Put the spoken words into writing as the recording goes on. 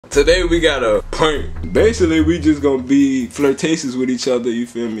Today we got a prank. Basically, we just gonna be flirtatious with each other. You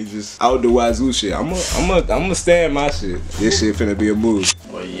feel me? Just out the wazoo shit. I'ma stand my shit. This shit finna be a move.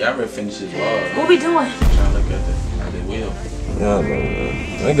 Well, y'all ready to finish this vlog? What we doing? I'm trying to look at the wheel. Nah,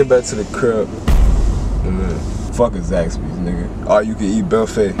 man. Let me get back to the crib. And then fuck a Zaxby's, nigga. All you can eat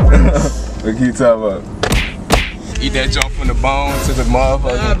buffet. What keep talking about? Eat that jump from the bone to the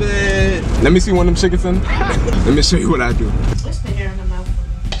motherfucker. Let me see one of them chicken tenders. Let me show you what I do. What's the hair in the mouth?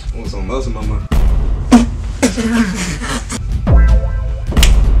 I want something else in my mouth.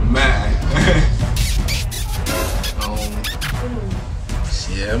 Man.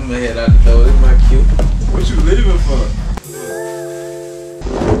 Shit, I'm gonna head out the door. This my cute. What you leaving for?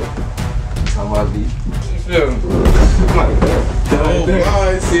 How about these? You feel me? Oh, wow,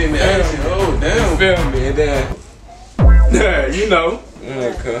 I see in the action. Oh, damn. You feel me? And then, yeah, you know.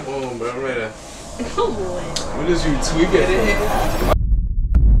 Okay. Come on, bro. I'm ready. Oh boy. What is you tweaking?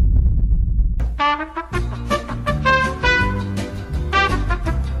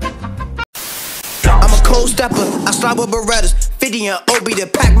 I'm a cold stepper, I slide with Berettas 50 and OB, the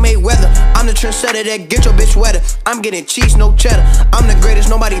pack made weather. I'm the trendsetter that get your bitch wetter. I'm getting cheese, no cheddar. I'm the greatest,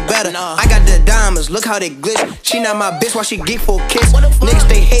 nobody better. I got the diamonds, look how they glitch. She not my bitch while she geek for a kiss. Niggas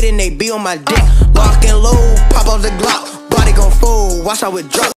they hating, they be on my dick. Lock and load, pop off the Glock. Body gon' fold, watch how it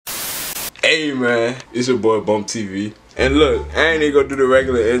drop. Hey man, it's your boy Bump TV. And look, I ain't even gonna do the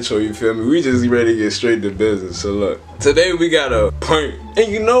regular intro, you feel me? We just ready to get straight to business. So look, today we got a prank.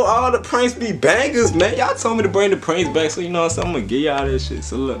 And you know all the pranks be bangers, man. Y'all told me to bring the pranks back, so you know what I'm saying? I'm gonna get y'all that shit.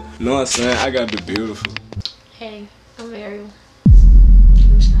 So look, you know what I'm saying? I got the beautiful. Hey, I'm Ariel.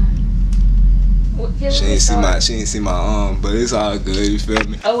 I'm shy. She ain't see my arm, but it's all good, you feel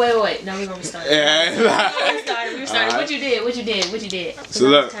me? Oh wait. Now we gonna start. Yeah, We started. What you did? So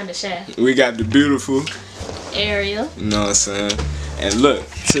look, Kinda shy. we got the beautiful Ariel. You know what I'm saying? And look,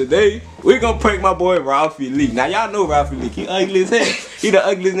 today we gonna prank my boy Ralphie Lee. Now y'all know Ralphie Lee, he ugly as hell. He the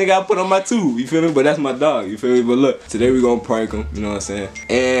ugliest nigga I put on my tube, you feel me? But that's my dog, you feel me? But look, today we gonna prank him, you know what I'm saying?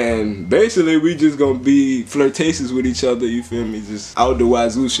 And basically we just gonna be flirtatious with each other, you feel me? Just out the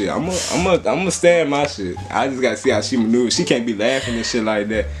wazoo shit. I'ma stand my shit. I just gotta see how she maneuvers. She can't be laughing and shit like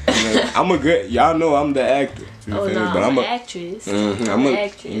that. You know, I'm a good, y'all know I'm the actor. You Oh feel no, me? But I'm an actress. I'm an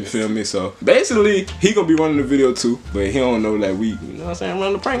actress. You feel me? So basically, he gonna be running the video too, but he don't know that you know what I'm saying,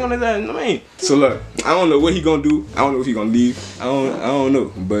 run the prank on his ass. You know what I mean? So look, I don't know what he gonna do. I don't know if he gonna leave. I don't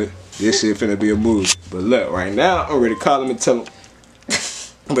know, but this shit finna be a move. But look, right now, I'm ready to call him and tell him.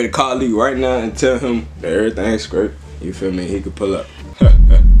 I'm ready to call Lee right now and tell him that everything's great. You feel me? He could pull up.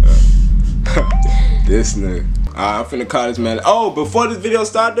 This nigga. Alright, I'm finna call this man. Oh, before this video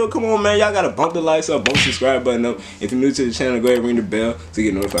start though, come on man, y'all gotta bump the likes up, bump the subscribe button up. If you're new to the channel, go ahead and ring the bell to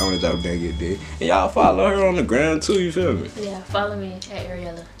get notified when the drop bang get there. And y'all follow her on the ground too, you feel me? Yeah, follow me at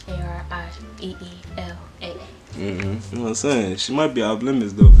Ariella, ARIEELA. You know what I'm saying? She might be off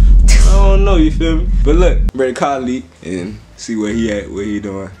limits though. I don't know, you feel me? But look, I'm ready to call Lee and see where he at, what he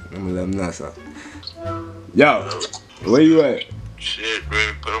doing. I'm gonna let him know something. Yo, where you at? Shit,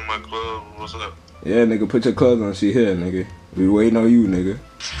 ready to put on my clothes. What's up? Yeah, nigga, put your clothes on. She here, nigga. We waiting on you, nigga.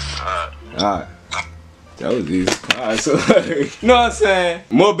 Alright. That was easy. Alright, so, you know what I'm saying?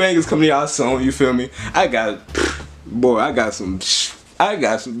 More bangers coming out soon, you feel me? I got some shit,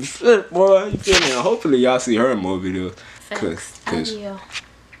 boy. You feel me? And hopefully y'all see her in more videos. Cause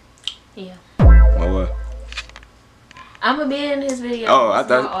yeah. My what? I'ma be in his video. Oh, I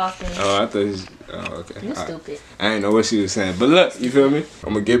thought. Often. Oh, I thought. Oh, okay. You stupid. I ain't know what she was saying, but look, you feel me?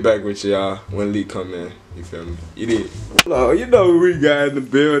 I'm gonna get back with y'all when Lee come in. You feel me? You did. Oh, you know who we got in the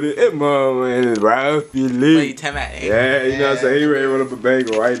building? It's mama and Ralphie Lee. Wait, tell me. Yeah, you know what I'm saying? He ready to run up a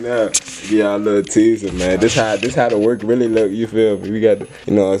banger right now. Give y'all a little teaser, man. This how the work really look. You feel me? We got, you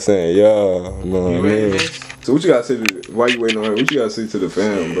know what I'm saying? Yeah, you know what I mean? So what you gotta say to, why you waiting on her? What you gotta say to the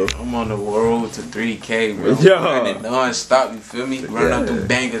fam, bro? I'm on the road to 3K, bro. Yeah. Running non-stop, you feel me? Running out them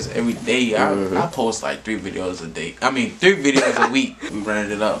bangers every day. I post like 3 videos a day. I mean, 3 videos a week. We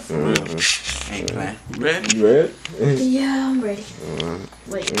running it up, for real. Ain't playing. You ready? You ready? Yeah, I'm ready.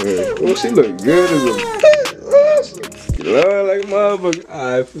 Wait. Oh, she look good as a love like a motherfucker.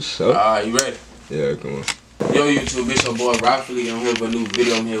 Alright, for sure. Alright, you ready? Yeah, come on. Yo YouTube, it's your boy Ralphie Lee. I'm here with a new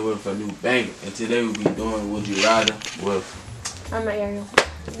video. I'm here with a new banger. And today we'll be doing Would You Rather with I'm Ariel.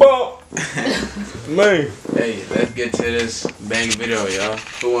 Bump! Man. Hey, let's get to this bang video, y'all.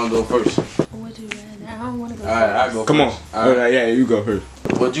 Who wanna go first? Would you rather? I don't wanna go Alright, first. I'll go Come first. on. Alright, yeah, you go first.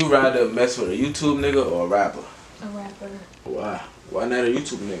 Would you rather mess with a YouTube nigga or a rapper? A rapper. Why? Why not a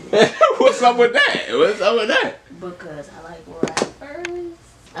YouTube nigga? What's up with that? What's up with that? Because I like rappers.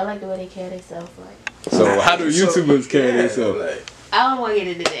 I like the way they carry themselves. Like. So how do YouTubers carry themselves? Like, I don't want to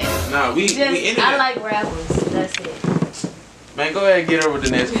get into that. Nah, we Just, into I that. like rappers. That's it. Man, go ahead and get over the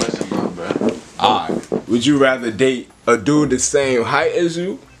next question, bro. Alright. Would you rather date a dude the same height as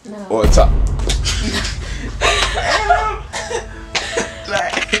you No. or top?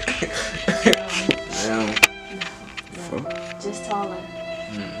 Just taller.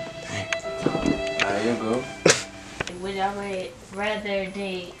 There you go. Would y'all rather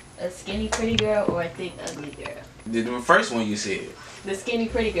date a skinny pretty girl or a thick ugly girl? The first one you said. The skinny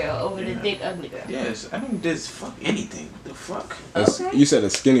pretty girl over the thick ugly girl. Yes, I don't just fuck anything. What the fuck? Okay. You said a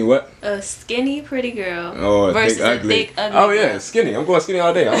skinny what? A skinny pretty girl Oh, a versus thick ugly. a thick ugly Oh yeah, girl. skinny. I'm going skinny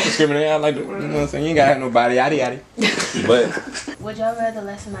all day. I don't discriminate. I like, you know what I'm saying? You ain't gotta have nobody, yada yada. But Would y'all rather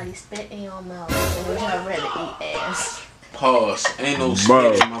let somebody spit in your mouth or would y'all rather eat ass? Pause. Ain't no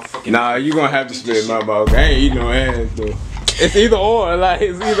bro, spit in my fucking. nah, you gonna have to spit in my mouth. I ain't eating no ass though. It's either or. Like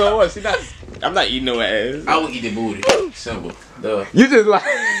it's either or. I'm not eating no ass. I will eat the booty. Simple. Duh. You just like.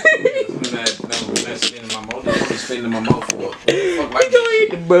 I'm not spitting in my mouth. I'm spitting in my mouth for what? Fuck like You gonna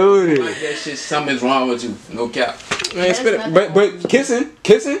eat the booty. Like that shit. Something's wrong with you. No cap. Man, spit it. But kissing.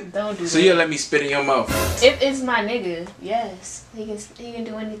 Don't do So that. you let me spit in your mouth? If it's my nigga, yes. He can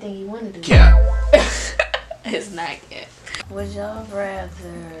do anything he wanna do. Cap. It's not yet. Would y'all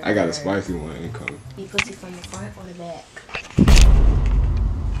rather I got a spicy one incoming. be pussy from the front or the back?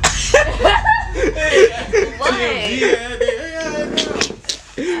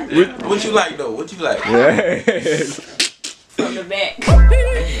 What? What you like though? What you like? From the back.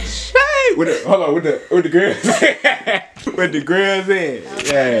 Hey, hold on, with the girls, with the girls in.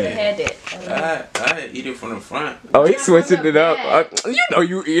 Yeah. Had that. I eat it from the front. Oh, he switching it up. You know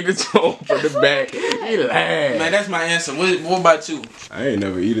you eat a joint from the back. He laugh. Man, that's my answer. What about you? I ain't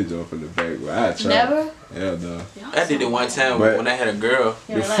never eat a joint from the back, but I tried. Never? Hell no. I did it one time But- when I had a girl.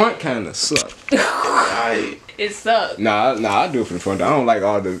 The front kind of suck. It sucks. Nah, I do it for the front. I don't like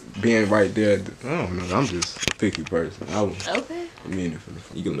all the being right there. I don't know. I'm just a picky person. Okay. I mean it for the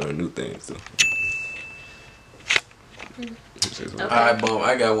front. You can learn new things too. Alright, boom.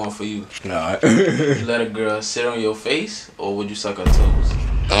 I got one for you. Nah. You let a girl sit on your face, or would you suck her toes?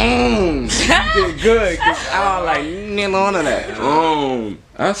 You did good, cause I don't like none of that.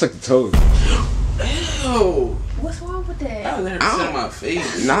 I suck the toes. Ew. What's wrong with that? I let her sit on my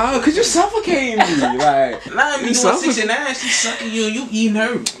face. Nah, cause you suffocating me. Like, Nah, me you doing 69, she sucking you and you eating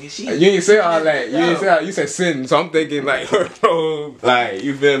her. And she, you ain't say all that. You ain't say all, you said sitting. So I'm thinking like her toes. Like,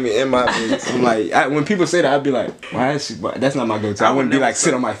 you feel me, in my face. I'm like, when people say that, I'd be like, why is she? That's not my go-to. I wouldn't be like,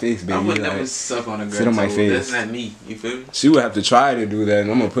 sit on my face, baby. I would like, never suck on a girl. sit on my toe. face. That's not me. You feel me? She would have to try to do that, and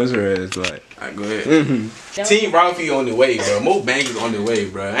I'm gonna push her ass like. Alright, go ahead. Team Ralphie on the way, bro. More bangers on the way,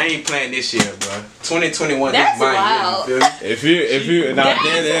 bro. I ain't playing this year, bro. 2021 That's is my wild. year. You feel me? If you, now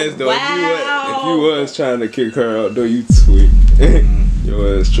dead ass though. Wow. If you was trying to kick her out though, you tweet.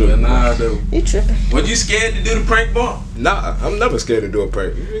 Your ass But tripping. nah, though. You tripping. Was you scared to do the prank bump? Nah, I'm never scared to do a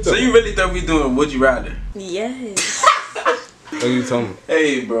prank. So you really thought we doing Would You Rather? Yes. What you talking about?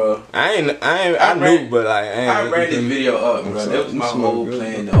 Hey, bro. I I knew, ran- but like, I ran this video up, bro. That was my whole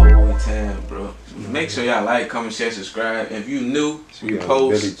plan the whole time, bro. Make sure y'all like, comment, share, subscribe. If you new,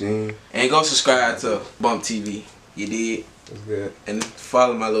 repost. And go subscribe to Bump TV. You did. That's good. And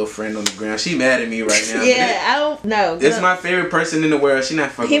follow my little friend on the ground. She mad at me right now. Yeah, I don't know. This my favorite person in the world. She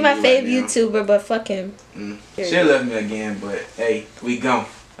not fucking He with my me favorite right now. YouTuber, but fuck him. She left me again, but hey, we gone.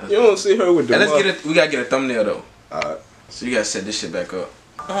 You don't see her with the. And we gotta get a thumbnail though. Alright. So you gotta set this shit back up.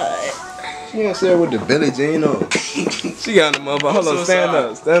 You don't see her with the Billie Jean on. She got the motherfucker. Hold on, So stand sorry.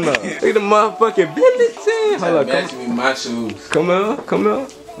 up, stand up. Look at the motherfucking Billie Jean. Hold on, Match me my shoes. come on.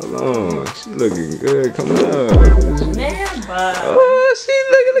 Hold on, she looking good. Come on. Man, bro. Oh, she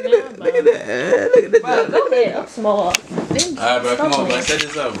look at that. Look at that. Go ahead, I'm small. Alright, bro, come on, bro. Set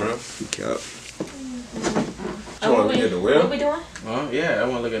this up, bro. What we doing? Oh yeah, I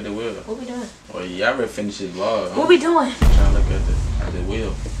wanna look at the wheel. What we doing? Oh yeah, I already finished this vlog. What we doing? I'm trying to look at the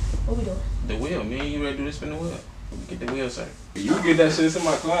wheel. What we doing? The wheel, me and you ready to do this spin the wheel? Get the wheel, sir. You get that shit in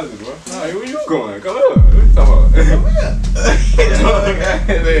my closet, bro. Nah, where you going? Come here. What you talking about? What you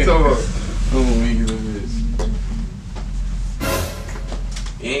talking about? Oh, we get this.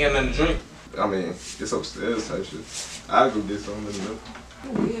 You ain't got nothing to drink? I mean, it's upstairs type shit. I'll go get some in the middle.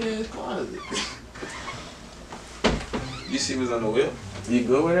 Yeah, closet. You see what's on the wheel? You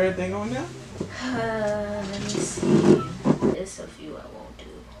good with everything on there? Let me see. It's a few I won't do.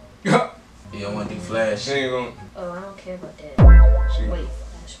 You don't want to do flash. She ain't gonna. Oh, I don't care about that. She, Wait,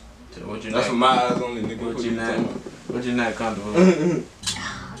 flash. So what you that's for not? my eyes only, nigga. What What you you not? talking about? What you not comfortable with?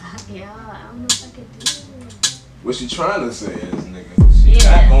 Yeah, I don't know if I can do it. What she trying to say is, nigga, she Yeah,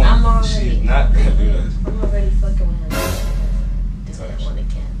 not gonna, I'm already. she's not gonna do that. I'm already fucking with him. On the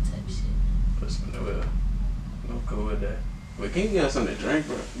camp type shit. I'm cool with that. But can you get us something to drink,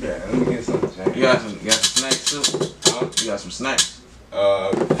 bro? Yeah, let me get something to drink. You got some snacks too? Huh? You got some snacks?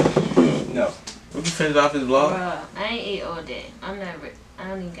 No. We can finish off this vlog. Bruh, I ain't eat all day. I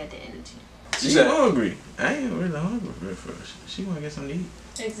don't even got the energy. She hungry. I ain't really hungry for her. She wanna get something to eat.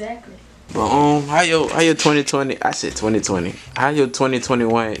 Exactly. But how your 2020? I said 2020. How your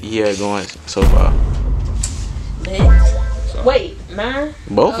 2021 year going so far? Lit. Wait, mine?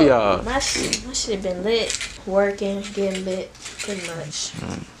 Both of y'all. My shit been lit. Working, getting lit, pretty much.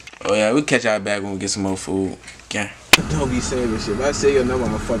 Oh yeah, we'll catch y'all back when we get some more food. Okay. Don't be saying this shit. If I say your number,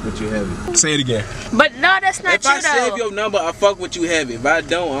 I'll fuck with you heavy. Say it again. But no, that's not if true I save your number, I fuck with you heavy. If I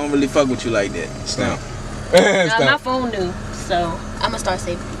don't really fuck with you like that. Stop. Nah, my phone do, so I'ma start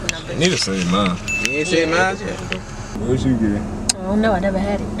saving people numbers. Need to say mine. You ain't say mine yet. What you get? I don't know. I never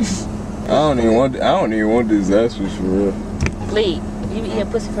had it. I don't even want disasters for real. Lee, you eat a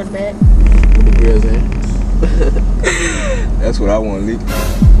pussy from the back? What the girls in? That's what I want, Lee.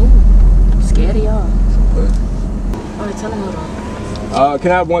 Ooh, scared of y'all. Alright, tell him hold on.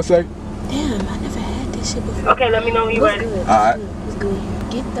 Can I have 1 second? Damn, I never had this shit before. Okay, let me know when you're ready. Alright. What's good?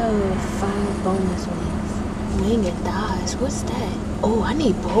 Get the 5 boneless wings. Wing and thighs. What's that? Oh, I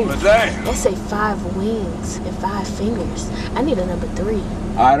need both. What's that? They say 5 wings and 5 fingers. I need a number 3.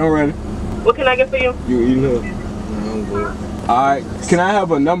 Alright, I'm ready. What can I get for you? You know. I'm good. Alright, can I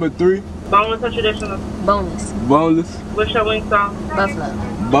have a number 3? Boneless or traditional? Boneless. Boneless. What's your wing style? Buffalo.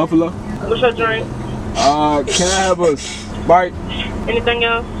 Buffalo. What's your drink? Can I have a Sprite? Anything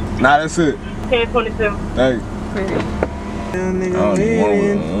else? Nah, that's it. 10-22. Hey. Pretty. I don't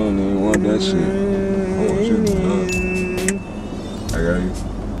even want that shit. I want you. I got you.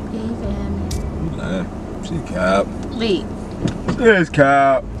 Yeah, you can have me. Nah, she cap. Lee, She is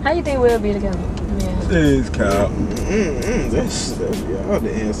cap. how you think we'll be together? Yeah. She is cap. That's y'all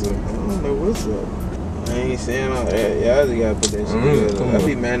the answer. I don't know what's up. I ain't saying all that. Y'all just gotta put that shit together. I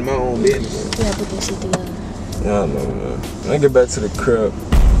be minding my own business. We gotta put this shit together. Yeah, I know, man. When I get back to the crib,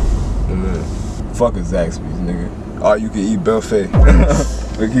 man, fuck a Zaxby's, nigga. All you can eat buffet.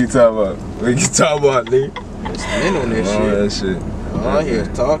 What you talking about? What you talking about, nigga? There's men on that shit. All I hear is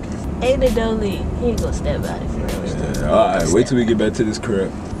talking. Ain't it though, Lee? He ain't gonna step out if you Yeah, alright, wait till we get back to this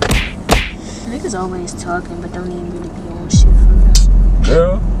crib. Niggas always talking, but don't even really be on shit for real.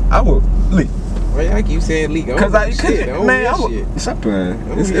 Girl, I would leak. Why y'all keep saying leak? Cause man, I would. Stop playing.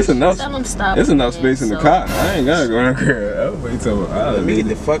 It's enough. Tell him stop. It's enough playing, space in the so- car. I ain't gotta go in the crib. I'll wait till Let me get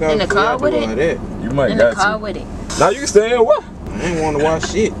the fuck out In the before car y'all with do it? all that. You might In got the car to. with it. Now you can stay in what? I ain't want to watch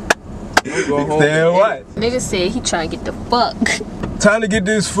shit. I'm going home. Stay in what? Nigga said he trying to get the fuck. Time to get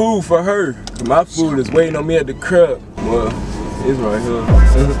this food for her. My food is waiting on me at the crib. Well, it's right here.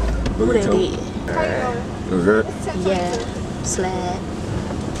 Who Look that at him. is? Okay. Yeah. Slab.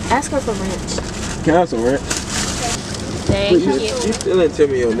 Ask her for ranch. Can I have some ranch? Thank you. You still ain't tell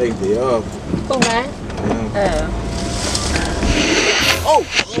me your next day off. Who, man? Oh!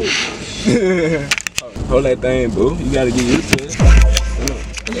 Hold that thing, boo. You gotta get used to it.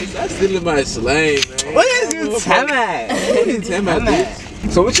 That's still in my slang, man. What is you talking about?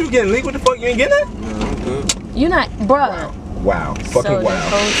 So what you getting leaked? What the fuck? You ain't getting that? No, I'm good. You not, bruh. Wow. So Fucking this wow.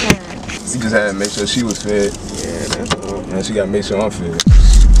 whole time. You just had to make sure she was fed. Yeah, that's all. And she gotta make sure I'm fed.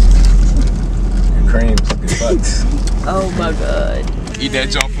 Creams, good fucks. Oh my god. Eat that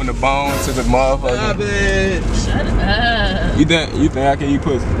junk from the bone to the motherfucker. Shut up. You think I can eat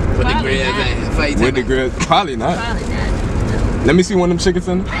pussy? With the Probably grills not. and fight. With the grill? Probably not. Probably not. Let me see one of them chickens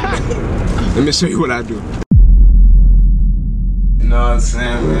in there. Let me show you what I do. You know what I'm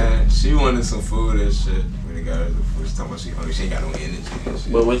saying, man? She wanted some food and shit. When they got her the food, she talking about she hungry. She ain't got no energy and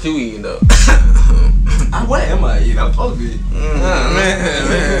shit. But what you eating though? What am I eating? I'm supposed to be. Man.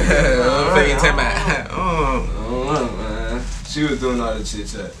 Man. She was doing all the chit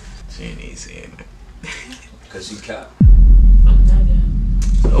chat. She ain't even saying that. Cause she cop.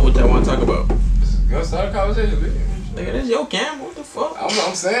 So what y'all want to talk about? Go start a conversation, bitch. Nigga, this your camera. What the fuck?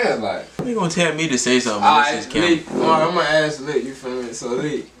 I'm saying, like. You gonna tell me to say something? Alright, This is camera. Lee. Alright, I'm gonna ask Lee, you feel me? So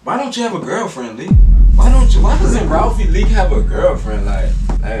Lee, why don't you have a girlfriend, Lee? Why doesn't Ralphie Lee have a girlfriend? Like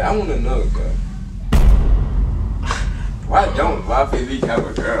I wanna know, girl. Why don't Ralphie Lee have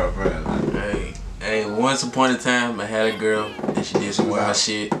a girlfriend? Like, Hey, once upon a time, I had a girl and she did some wild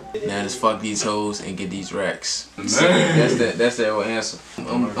shit. Now just fuck these hoes and get these racks. So that's the real answer.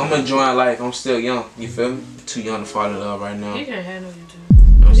 I'm enjoying life. I'm still young. You feel me? Too young to fall in love right now. He can't handle you too.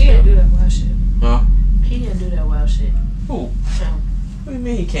 He can't do that wild shit. Huh? He can't do that wild shit. Who? Him. What do you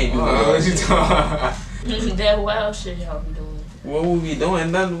mean he can't do that? That wild shit y'all be doing. What we be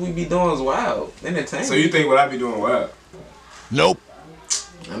doing? Nothing we be doing is wild. Entertainment. so you think what I be doing wild? Nope.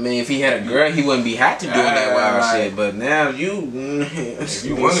 I mean, if he had a girl, he wouldn't be had to doing that wild shit. But now you, if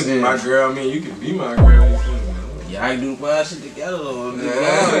you want to be my girl, I mean, you can be my girl. You feel me? Y'all do the wild shit together, though.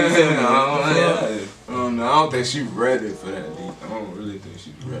 I don't think she ready for that. I don't really think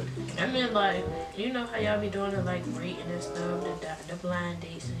she's ready. I mean, like, you know how y'all be doing it, like rating and stuff, the blind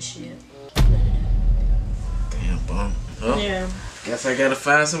dates and shit. Damn, Bump. Huh? Yeah. Guess I gotta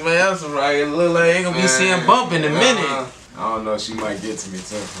find somebody else. Right? It look like I ain't gonna be seeing Bump in a minute. I don't know. She might get to me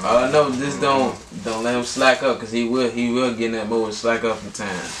too. No, just don't let him slack up, cause he will get in that mode and slack up from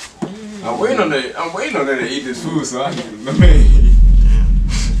time. I'm waiting on her to eat this food so I can eat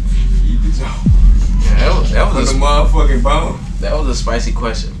the job. Yeah, that was a motherfucking bone. That was a spicy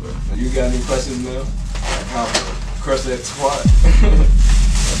question, bro. You got any questions, man? Like how to crush that twat?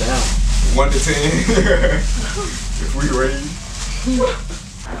 Damn. 1 to 10. If we ready.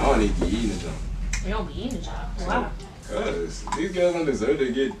 I don't need to be eating the job. You don't be eating the job. Why? Cause these girls don't deserve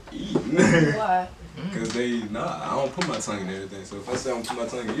to get eaten. Why? Cause I don't put my tongue in everything. So if I say I don't put my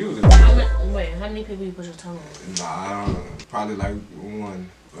tongue in you, wait, how many people you put your tongue on? Nah, I don't know. Probably like 1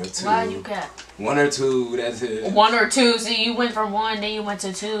 or 2. Why you cap? 1 or 2, that's it. 1 or 2. See, you went from 1, then you went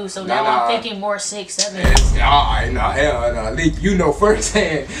to 2. So now I'm thinking more 6, 7. Alright, no, hell no. You know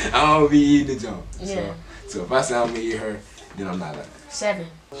firsthand, I don't be eating the junk. Yeah. So if I say I'm gonna eat her, then I'm not like 7.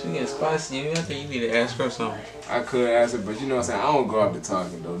 She getting spicy. I think you need to ask her something. I could ask her, but you know what I'm saying? I don't go up to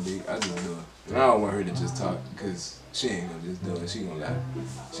talking though, D. I just do it. And I don't want her to just talk because she ain't gonna just do it. She gonna lie.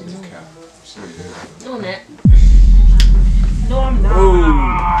 She gonna cap. She ain't doing that. No, I'm not.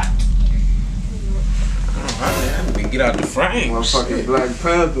 I didn't get out the frame. Motherfucking Black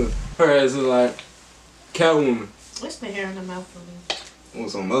Panther. Her ass is like Catwoman. What's the hair in the mouth for me? I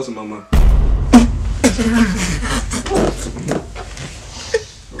want something else in my mouth.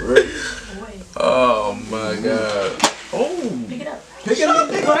 Oh my god. Oh. Pick it up. Pick it up.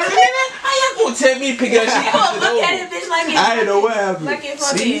 How y'all gonna tell me to pick it up? Look at it, bitch, like it. I didn't know what happened. Like it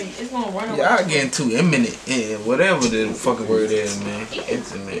fucking, it's gonna run away. Y'all getting too imminent and whatever the fucking word is, man.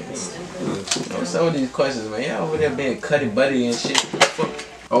 Intimate. What's up with these questions, man? Y'all over there being cutty buddy and shit. Fuck.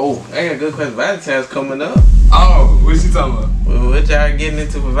 Oh, I got a good question. Valentine's coming up. Oh, what you talking about? Well, what y'all getting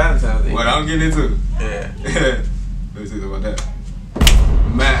into for Valentine's Day? What I'm getting into? Yeah. Let's see about that.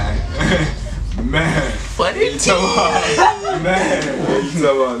 Man. Man. What you talking about? Man. What you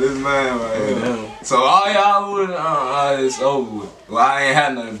talking about? This man right here. So all y'all who it's over with. Well, I ain't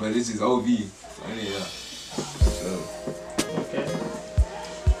had nothing, but it's just OV. Funny, yeah. So. Okay.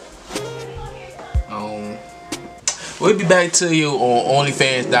 We'll be back to you on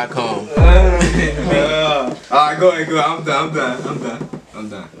OnlyFans.com. Alright, go ahead, go. I'm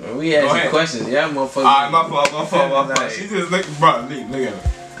done. We asking questions, yeah, motherfucker. Alright, my fault. She just look at her.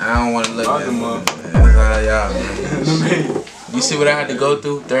 I don't want to look at them. That's all y'all, man. You see what I had to go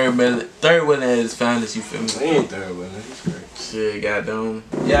through? Third winner is finest, you feel me? They ain't third winner. Shit, goddamn.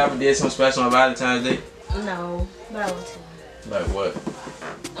 Y'all ever did something special on Valentine's Day? No, but I want to. Like what?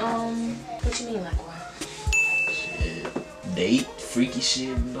 What you mean, like what? Shit. Date? Freaky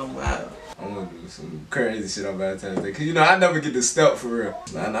shit? No matter. I'm gonna do some crazy shit on Valentine's Day. Cause you know, I never get to step for real.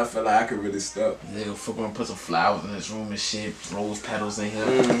 And I feel like I could really step. Nigga fuck around, put some flowers in his room and shit. Rose petals in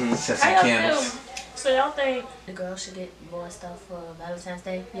here. Set some How y'all candles. feel? So y'all think the girl should get boy stuff for Valentine's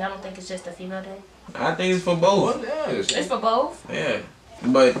Day? Y'all don't think it's just a female day? I think it's for both. Well, yeah, It's for both? Yeah.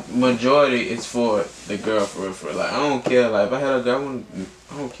 But majority is for the girl for real. Like, I don't care. Like, if I had a girl,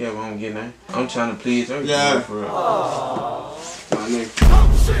 I don't care if I'm getting that. I'm trying to please her. Yeah. For real. My nigga.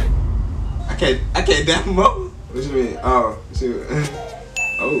 I can't damn him up. What you mean? Oh, shoot.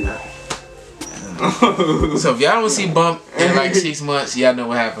 Oh. So if y'all don't see Bump in like 6 months, y'all know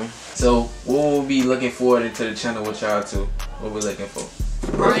what happened. So we'll be looking forward to the channel with y'all too. What we looking for?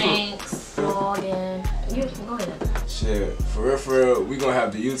 Pranks, vlogging. You can go ahead. Shit, for real, we gonna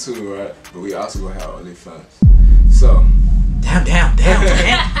have the YouTube, right? But we also gonna have OnlyFans. So. Damn.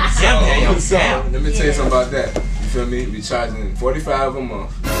 So, let me tell you something about that. You feel me? We charging $45 a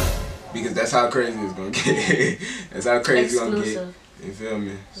month. Because that's how crazy it's gonna get. That's how crazy it's gonna get. You feel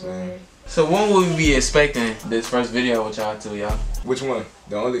me? So when will we be expecting this first video with y'all two, y'all? Which one?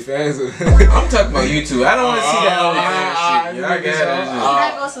 The OnlyFans? I'm talking about YouTube. I don't want to see that OnlyFans shit. Y'all got You're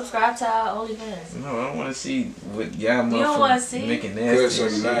not gonna subscribe to our OnlyFans. No, I don't want to see what y'all You don't want to see? making Could nasty show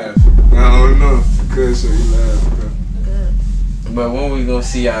you shit. live. I don't know. Could show you live, bro. Good. But when we gonna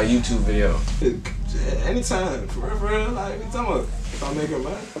see our YouTube video? Anytime. For real. Like, what you talking about? If I make her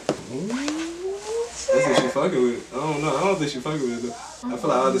mad. That's what she fucking with. I don't know. I don't think she fucking with it though. I feel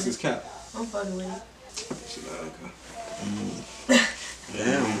like all this is cap. I'm fucking with it. She like her.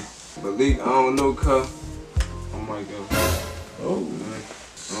 Damn. But Leak, I don't know, cuh. Oh my god. Oh. Man.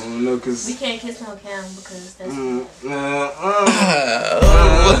 don't know, cause We can't kiss on cam because that's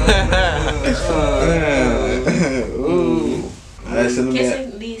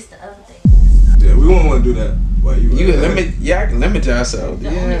kissing leads to other things. Yeah, we won't want to do that. Why you can limit, y'all can limit yourself. The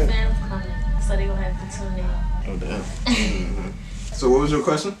OnlyFans coming, so they gonna have to tune in. Oh damn. So what was your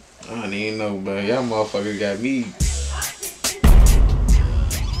question? I don't even know, but y'all motherfuckers got me.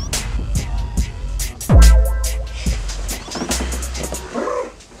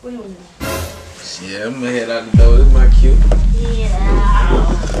 What do you want? Yeah, I'm gonna head out the door. This is my cue. Get out.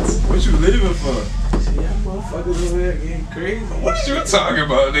 What you leaving for? See, y'all motherfuckers over there getting crazy. What you talking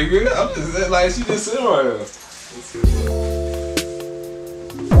about, nigga? I'm just like she just sitting right here.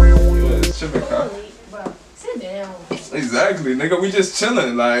 Yeah, tripping, huh? Bro, sit down. Exactly, nigga. We just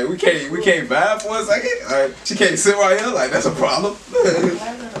chilling. Like we can't vibe for a second. Like she can't sit right here. Like that's a problem.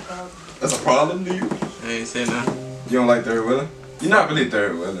 That's a problem to you. I ain't saying nothing. You don't like third wheeling? You're not really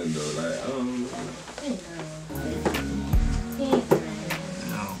third wheeling though. Like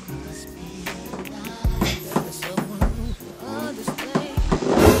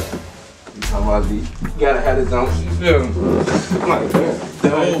you gotta have it on. You feel me? I'm like, damn.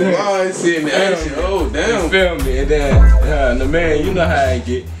 Oh, I see the action. Oh, damn. You feel me? And then, the man, you know how I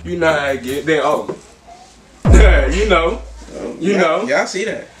get. You know how I get. Then, you know. You know. Y'all see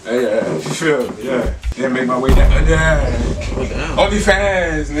that? Yeah, you feel me? Yeah. Then make my way down. Oh, damn.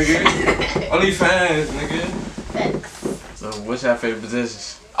 OnlyFans, nigga. OnlyFans, nigga. Thanks. So, what's your favorite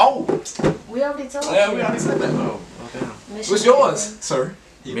positions? Oh. We already told you. Yeah, we already said that. Oh, damn. What's yours, sir?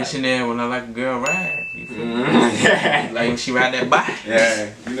 Missionary when I like a girl ride. You feel me? Yeah. Like when she ride that bike. Yeah.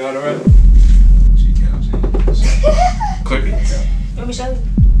 You know how to ride? She counts. Click it. Let me show you.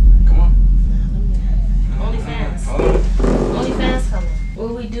 Come on. OnlyFans. OnlyFans coming. What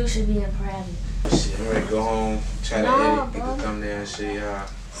we do should be in private. Shit, I'm ready to go home. Try to edit. People come there and shit, y'all.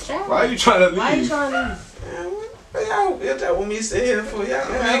 Why are you trying to leave? Why are you trying to leave? Y'all want me to stay here for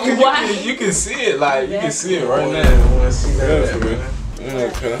y'all? You can see it, like, you can see it right now. I want to see that, Yeah, man.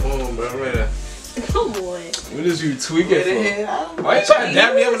 Okay. Come on, bro. I'm ready to... Come on. What is you tweaking for? Why you trying to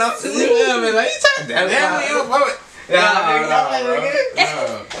dab me up when I'm sitting there, man? Like, you trying to dab me up, bro?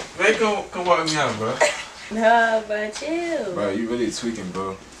 Man, come walk me out, bro. No, but chill. Bro, you really tweaking,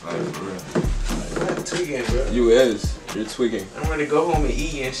 bro. Like, for real. I'm not tweaking, bro. You is. You're tweaking. I'm ready to go home and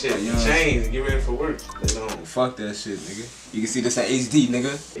eat and shit. You change and get ready for work. Fuck that shit, nigga. You can see this at HD,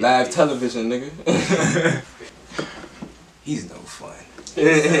 nigga. Live television, nigga. He's no fun.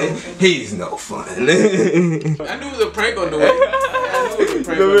 He's no fun. I knew it was a prank on the way. I knew it was a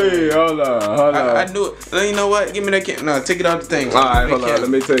prank on the way. Hold on. I knew it. You know what? Give me that camera. No, take it off the thing. Alright, hold on. Let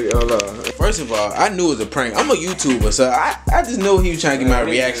me tell you. Hold on. First of all, I knew it was a prank. I'm a YouTuber, so I just know he was trying to get my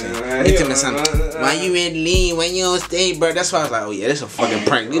reaction. He told me something. Why you in lean? Why you don't stay, bro? That's why I was like, oh yeah, that's a fucking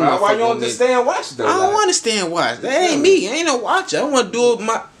prank. Why you don't just stay and watch though? I don't want to stay and watch. That ain't me. I ain't no watcher. I want to do it with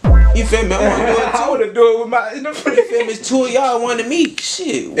my... You feel me? I want to do it with my... You feel me? It's two of y'all, one to me.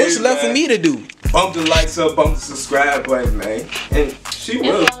 Shit, what's left for me to do? Bump the likes up, bump the subscribe button, man. And she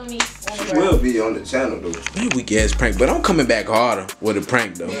will be on the channel, though. You weak ass prank, but I'm coming back harder with a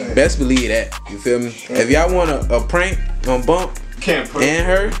prank, though. Yeah. Best believe that. You feel me? If y'all want a prank on Bump and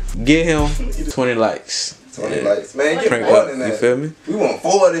her, get him 20 likes. 20 likes. Man, get prank more up, than that. You feel me? We want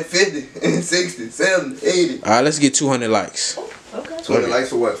 40, 50, 60, 70, 80. Alright, let's get 200 likes. Okay. 200 likes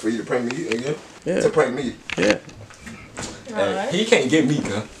for what? For you to prank me again? Yeah. To prank me? Yeah. Hey, he can't get me,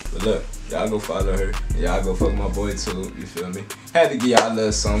 huh? But look, y'all go follow her. Y'all go fuck my boy too. You feel me? Had to give y'all a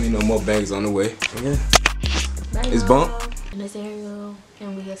little something. You know, more bags on the way. Yeah. It's Bump. And it's Ariel.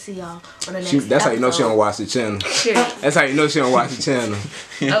 And we will see y'all on the next episode. That's how you know she don't watch the channel. Sure. That's how you know she don't watch the channel.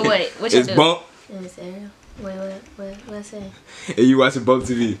 Oh wait, what you It's do? Bump. And it's Ariel. Wait, what I say? And you watching Bump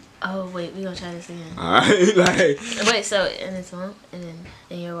TV. Oh wait, we gonna try this again. Alright, like. Wait, so and it's Bump, and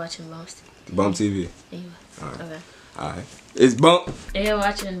you're watching Bumps TV. Bump TV. Alright. Okay. Alright. It's Bump. And you're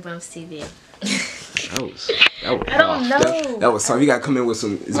watching Bumps TV. That was I don't know. That was something. You gotta come in with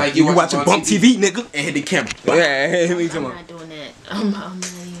some. Like you watching Bump TV, nigga? And hit the camera. I'm not doing that. I'm not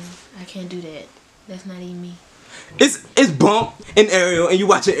even. I can't do that. That's not even me. It's Bump and Ariel, and you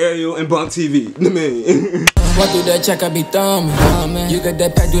watching Ariel and Bump TV. Man. Walk through that check, I be thumbing. You got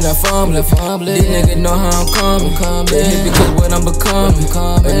that pack, do that fumbling. These niggas know how I'm coming. They hit because what I'm becoming.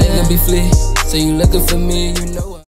 A nigga be flee, so you looking for me, you know.